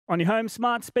on your home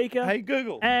smart speaker. Hey,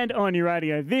 Google. And on your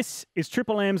radio. This is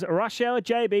Triple M's Rush Hour,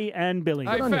 JB and Billy.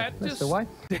 Hey, Fat,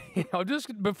 I'll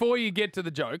just before you get to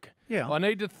the joke, Yeah. I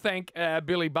need to thank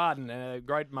Billy Barden, a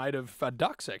great mate of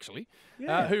Ducks, actually,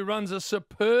 Yeah. who runs a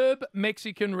superb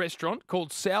Mexican restaurant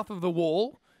called South of the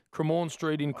Wall, Cremorne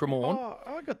Street in Cremorne. Oh,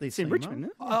 I got this It's in Richmond,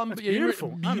 isn't it? It's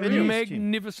beautiful.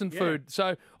 Magnificent food.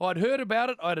 So I'd heard about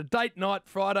it. I had a date night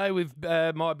Friday with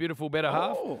my beautiful better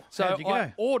half. So how'd you go?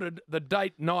 I ordered the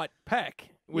date night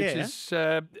pack, which Yeah. is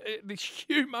this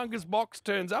humongous box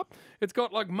turns up. It's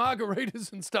got like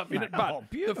margaritas and stuff in it. But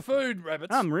the food,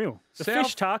 rabbits. Unreal. The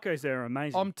fish tacos there are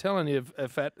amazing. I'm telling you,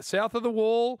 Fat, South of the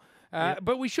Wall.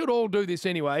 But we should all do this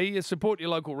anyway. You support your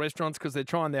local restaurants because they're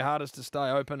trying their hardest to stay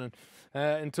open and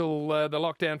until the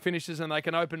lockdown finishes and they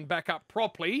can open back up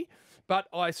properly. But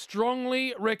I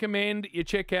strongly recommend you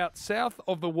check out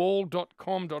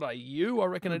southofthewall.com.au. I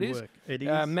reckon it is. It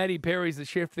is. Matty Perry's the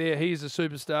chef there. He's a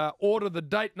superstar. Order the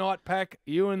date night pack.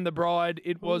 You and the bride.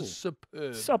 It was superb.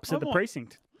 It's opposite the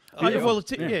precinct. Well,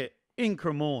 it's in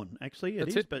Cremorne, actually.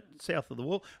 That's It is, it. but south of the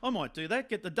wall. I might do that.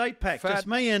 Get the date pack. Fat. Just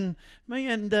me and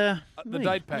The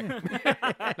date pack.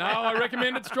 No, I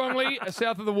recommend it strongly.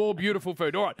 South of the Wall, beautiful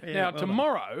food. All right. Now, well done.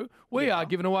 tomorrow, we are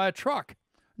giving away a truck.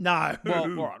 No. Well,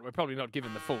 all right, we're probably not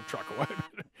giving the full truck away.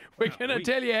 We're going to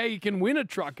tell you how you can win a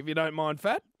truck if you don't mind,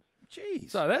 Fat.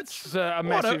 Jeez. So that's a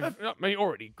massive, I mean,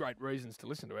 already great reasons to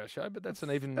listen to our show, but that's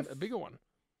an even a bigger one.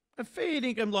 A fair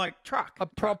income like truck. A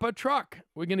proper truck.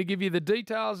 We're going to give you the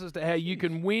details as to how you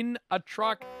can win a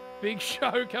truck. Big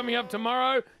show coming up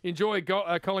tomorrow. Enjoy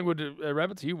Collingwood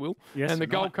Rabbits, you will. Yes, and the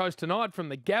tonight. Gold Coast tonight from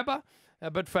the Gabba.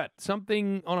 But Fat,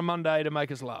 something on a Monday to make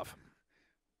us laugh.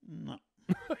 No.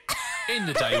 In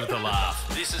the day with a laugh.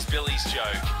 This is Billy's joke.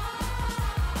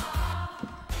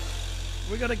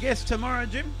 We got a guest tomorrow,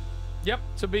 Jim? Yep,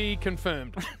 to be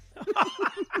confirmed.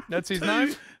 That's his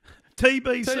name.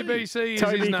 TBC. TBC is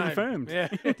Toby his name. confirmed. Yeah.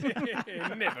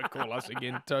 Never call us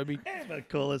again, Toby. Never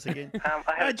call us again. I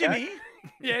have a Jimmy,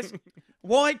 joke. Yes.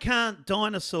 why can't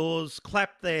dinosaurs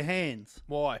clap their hands?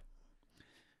 Why?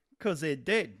 Because they're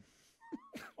dead.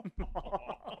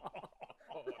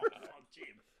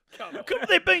 Because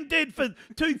they've been dead for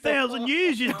 2,000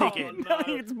 years, you dickhead. No,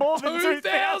 it's more than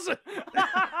 2,000!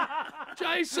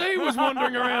 JC was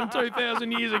wandering around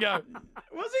 2,000 years ago.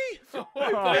 Was he?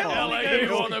 What the hell are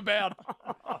you on about?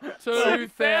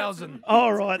 2,000.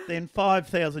 All right, then,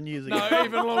 5,000 years ago. No,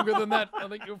 even longer than that, I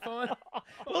think you'll find.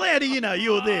 Well, how do you know?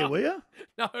 You were there, were you?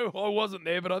 No, I wasn't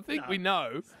there, but I think we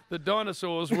know the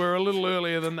dinosaurs were a little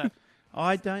earlier than that.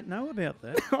 I don't know about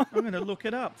that. I'm going to look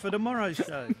it up for tomorrow's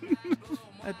show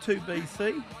at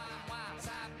 2BC.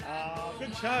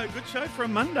 Good show. Good show for a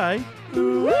Monday.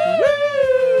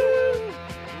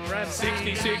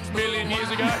 66 million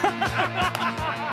years ago.